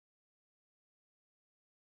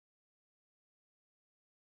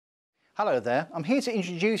Hello there, I'm here to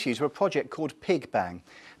introduce you to a project called PigBang.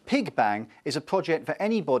 PigBang is a project for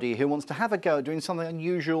anybody who wants to have a go at doing something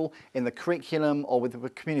unusual in the curriculum or with the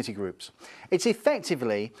community groups. It's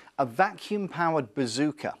effectively a vacuum-powered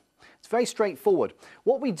bazooka. It's very straightforward.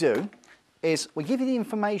 What we do is we give you the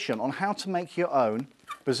information on how to make your own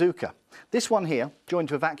bazooka. This one here, joined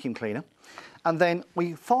to a vacuum cleaner, and then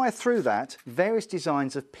we fire through that various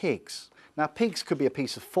designs of pigs. Now, pigs could be a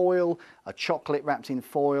piece of foil, a chocolate wrapped in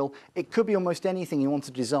foil. It could be almost anything you want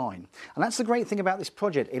to design. And that's the great thing about this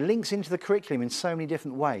project. It links into the curriculum in so many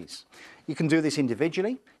different ways. You can do this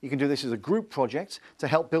individually. You can do this as a group project to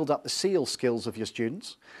help build up the SEAL skills of your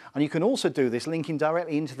students. And you can also do this linking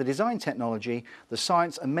directly into the design technology, the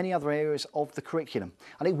science and many other areas of the curriculum.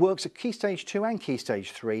 And it works at Key Stage 2 and Key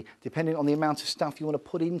Stage 3, depending on the amount of stuff you want to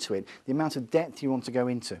put into it, the amount of depth you want to go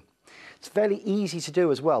into. It's fairly easy to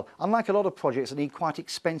do as well. Unlike a lot of projects that need quite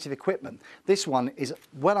expensive equipment, this one is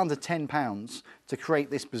well under £10 to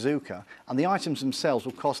create this bazooka, and the items themselves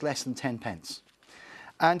will cost less than 10 pence.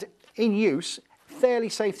 And in use, fairly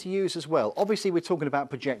safe to use as well. Obviously we're talking about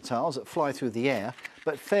projectiles that fly through the air,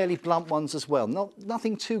 but fairly blunt ones as well.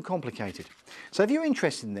 Nothing too complicated. So if you're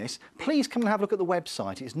interested in this, please come and have a look at the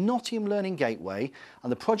website. It's Nottingham Learning Gateway,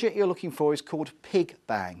 and the project you're looking for is called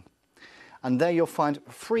PigBang. And there you'll find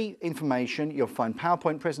free information, you'll find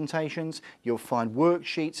PowerPoint presentations, you'll find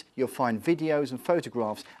worksheets, you'll find videos and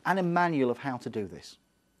photographs, and a manual of how to do this.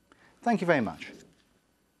 Thank you very much.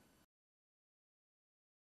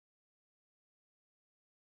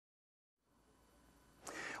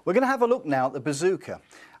 We're going to have a look now at the bazooka.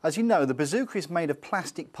 As you know, the bazooka is made of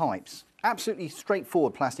plastic pipes, absolutely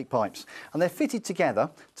straightforward plastic pipes, and they're fitted together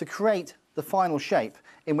to create the final shape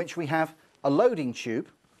in which we have a loading tube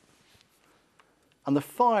and the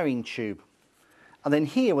firing tube, and then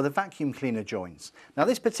here where the vacuum cleaner joins. Now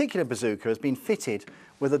this particular bazooka has been fitted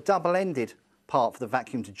with a double-ended part for the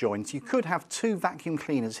vacuum to join, so you could have two vacuum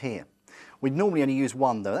cleaners here. We'd normally only use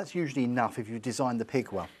one though, that's usually enough if you've designed the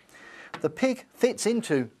pig well. The pig fits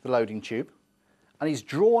into the loading tube and is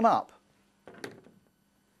drawn up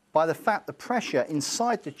by the fact the pressure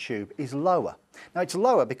inside the tube is lower. Now it's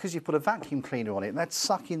lower because you put a vacuum cleaner on it and that's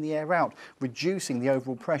sucking the air out, reducing the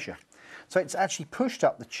overall pressure. So it's actually pushed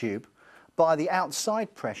up the tube by the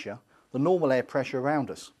outside pressure, the normal air pressure around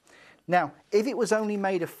us. Now, if it was only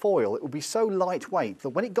made of foil, it would be so lightweight that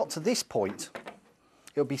when it got to this point,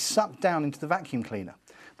 it would be sucked down into the vacuum cleaner.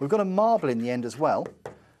 We've got a marble in the end as well,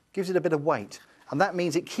 gives it a bit of weight, and that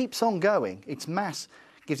means it keeps on going. Its mass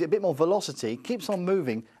gives it a bit more velocity, keeps on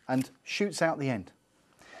moving, and shoots out the end.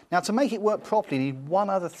 Now, to make it work properly, you need one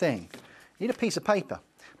other thing. You need a piece of paper,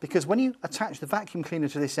 because when you attach the vacuum cleaner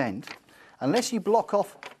to this end, unless you block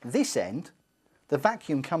off this end, the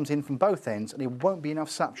vacuum comes in from both ends and it won't be enough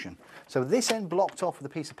suction. So this end blocked off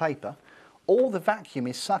with a piece of paper, all the vacuum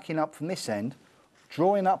is sucking up from this end,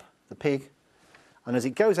 drawing up the pig, and as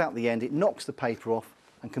it goes out the end, it knocks the paper off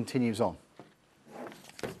and continues on.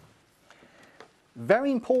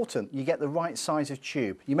 Very important you get the right size of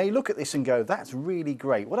tube. You may look at this and go, that's really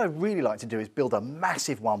great. What I'd really like to do is build a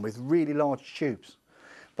massive one with really large tubes.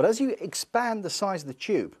 But as you expand the size of the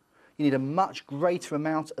tube, you need a much greater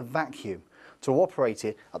amount of vacuum to operate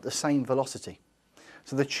it at the same velocity.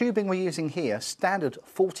 So the tubing we're using here, standard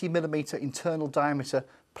 40mm internal diameter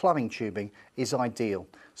plumbing tubing, is ideal.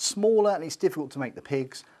 Smaller and it's difficult to make the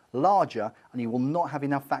pigs, larger and you will not have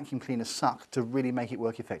enough vacuum cleaner suck to really make it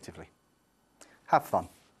work effectively. Have fun.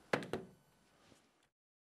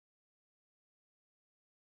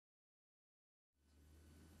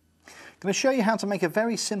 I'm going to show you how to make a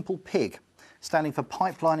very simple pig, standing for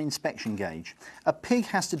pipeline inspection gauge. A pig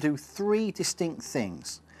has to do three distinct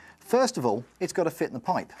things. First of all, it's got to fit in the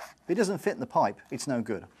pipe. If it doesn't fit in the pipe, it's no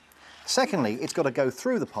good. Secondly, it's got to go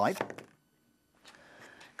through the pipe,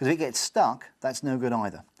 because if it gets stuck, that's no good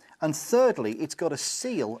either. And thirdly, it's got to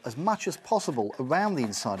seal as much as possible around the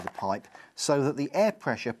inside of the pipe so that the air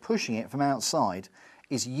pressure pushing it from outside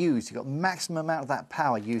is used. You've got maximum amount of that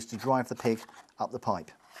power used to drive the pig up the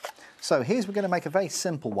pipe. So we're going to make a very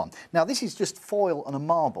simple one. Now this is just foil and a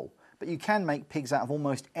marble, but you can make pigs out of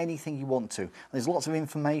almost anything you want to. There's lots of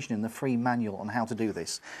information in the free manual on how to do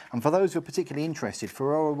this. And for those who are particularly interested,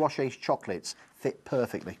 Ferrero Rocher's chocolates fit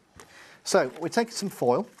perfectly. So we're taking some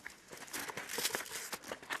foil,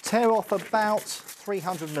 tear off about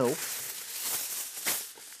 300mm,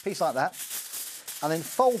 piece like that, and then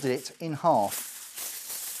fold it in half.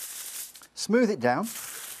 Smooth it down,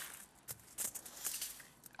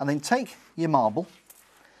 and then take your marble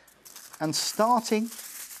and starting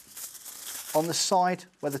on the side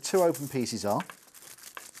where the two open pieces are,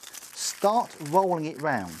 start rolling it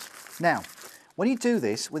round. Now, When you do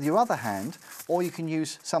this with your other hand, or you can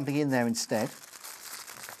use something in there instead,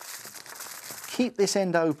 keep this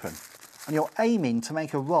end open and you're aiming to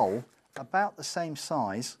make a roll about the same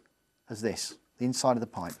size as this, the inside of the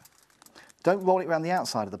pipe. Don't roll it around the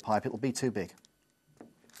outside of the pipe, it'll be too big.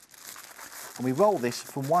 And we roll this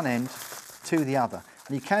from one end to the other.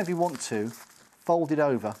 And you can, if you want to, fold it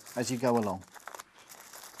over as you go along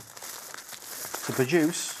to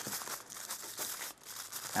produce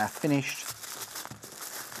our finished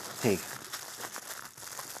pig.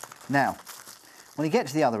 Now, when you get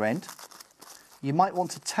to the other end, you might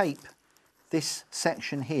want to tape this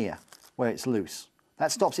section here where it's loose.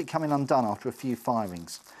 That stops it coming undone after a few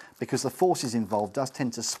firings because the forces involved does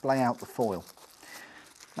tend to splay out the foil.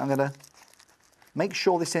 I'm going to make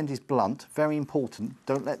sure this end is blunt, very important.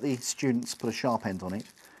 Don't let the students put a sharp end on it.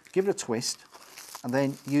 Give it a twist and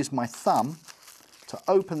then use my thumb to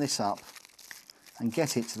open this up and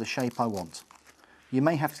get it to the shape I want. You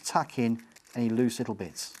may have to tuck in any loose little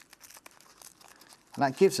bits. And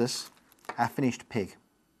that gives us our finished pig.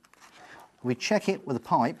 We check it with a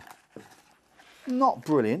pipe. Not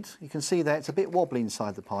brilliant. You can see there it's a bit wobbly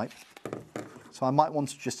inside the pipe. So I might want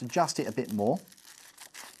to just adjust it a bit more.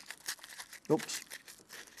 Oops.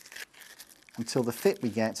 Until the fit we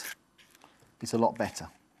get is a lot better.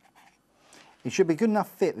 It should be good enough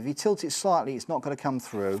fit. If you tilt it slightly, it's not going to come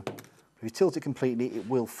through. If you tilt it completely, it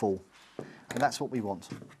will fall. And that's what we want.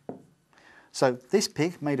 So this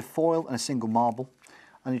pig made of foil and a single marble.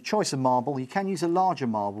 And your choice of marble, you can use a larger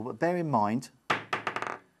marble, but bear in mind,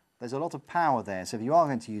 there's a lot of power there. So if you are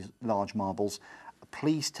going to use large marbles,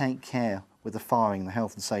 please take care with the firing, the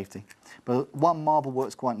health and safety. But one marble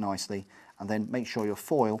works quite nicely, and then make sure your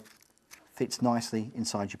foil fits nicely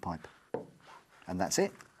inside your pipe. And that's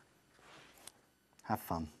it. Have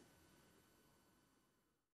fun.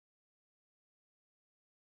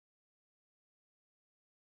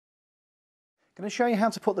 I'm going to show you how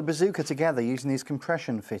to put the bazooka together using these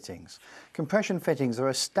compression fittings. Compression fittings are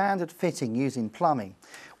a standard fitting used in plumbing,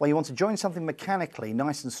 where you want to join something mechanically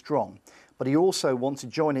nice and strong, but you also want to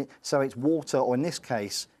join it so it's water, or in this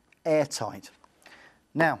case, airtight.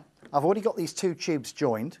 Now, I've already got these two tubes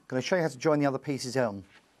joined. I'm going to show you how to join the other pieces on.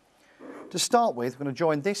 To start with, we're going to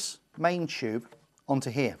join this main tube onto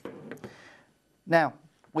here. Now,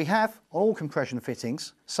 we have, on all compression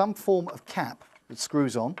fittings, some form of cap that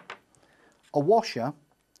screws on, a washer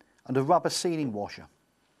and a rubber sealing washer.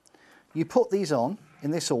 You put these on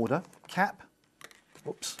in this order: cap,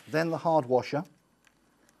 whoops, then the hard washer,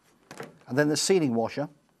 and then the sealing washer,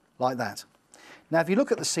 like that. Now if you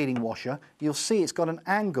look at the sealing washer, you'll see it's got an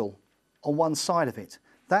angle on one side of it.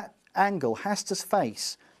 That angle has to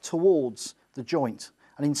face towards the joint,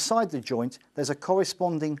 and inside the joint there's a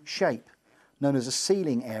corresponding shape known as a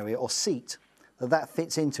sealing area or seat that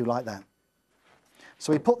fits into, like that.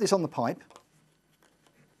 So we put this on the pipe,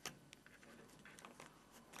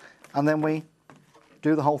 and then we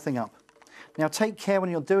do the whole thing up. Now take care when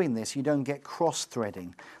you're doing this you don't get cross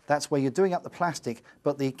threading. That's where you're doing up the plastic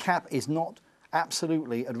but the cap is not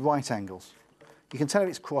absolutely at right angles. You can tell if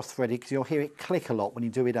it's cross threaded because you'll hear it click a lot when you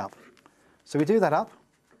do it up. So we do that up,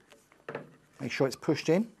 make sure it's pushed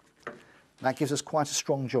in. That gives us quite a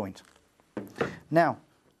strong joint. Now,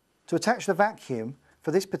 to attach the vacuum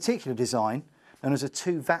for this particular design, known as a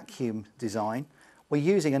two vacuum design, we're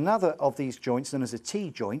using another of these joints known as a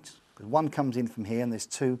T-joint, because one comes in from here and there's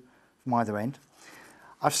two from either end.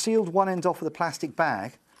 I've sealed one end off with a plastic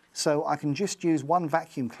bag, so I can just use one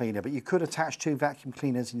vacuum cleaner, but you could attach two vacuum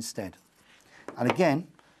cleaners instead. And again,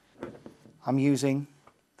 I'm using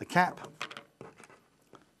the cap,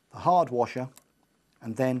 the hard washer,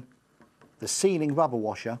 and then the sealing rubber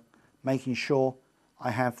washer, making sure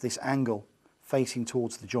I have this angle facing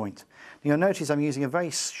towards the joint. You'll notice I'm using a very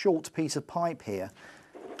short piece of pipe here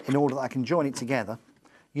in order that I can join it together.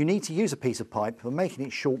 You need to use a piece of pipe, but making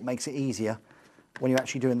it short makes it easier when you're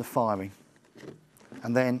actually doing the firing.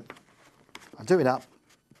 And then I do it up,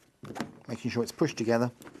 making sure it's pushed together,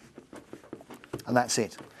 and that's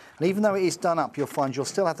it. And even though it is done up, you'll find you'll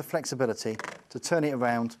still have the flexibility to turn it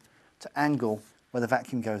around to angle where the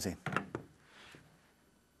vacuum goes in.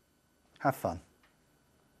 Have fun.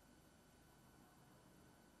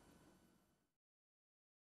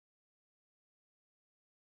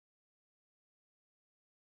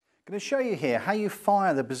 I'm going to show you here how you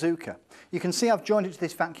fire the bazooka. You can see I've joined it to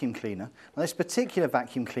this vacuum cleaner. Now this particular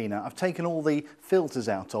vacuum cleaner I've taken all the filters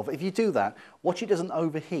out of. If you do that, watch it doesn't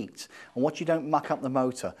overheat and watch you don't muck up the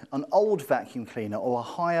motor. An old vacuum cleaner or a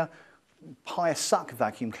higher suck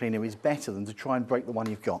vacuum cleaner is better than to try and break the one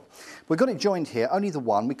you've got. We've got it joined here, only the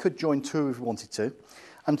one. We could join two if we wanted to.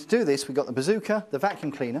 And to do this, we've got the bazooka, the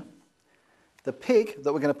vacuum cleaner, the pig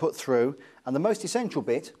that we're going to put through, and the most essential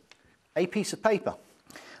bit, a piece of paper.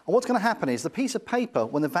 And what's going to happen is the piece of paper,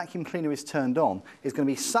 when the vacuum cleaner is turned on, is going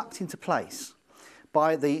to be sucked into place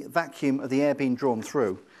by the vacuum of the air being drawn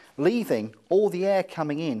through, leaving all the air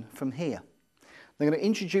coming in from here. They're going to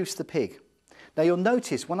introduce the pig. Now you'll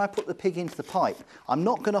notice when I put the pig into the pipe, I'm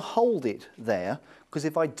not going to hold it there, because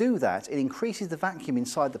if I do that, it increases the vacuum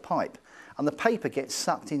inside the pipe and the paper gets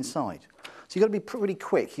sucked inside. So you've got to be pretty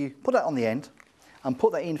quick. You put that on the end and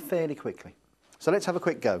put that in fairly quickly. So let's have a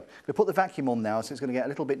quick go. We'll put the vacuum on now, so it's going to get a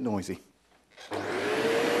little bit noisy.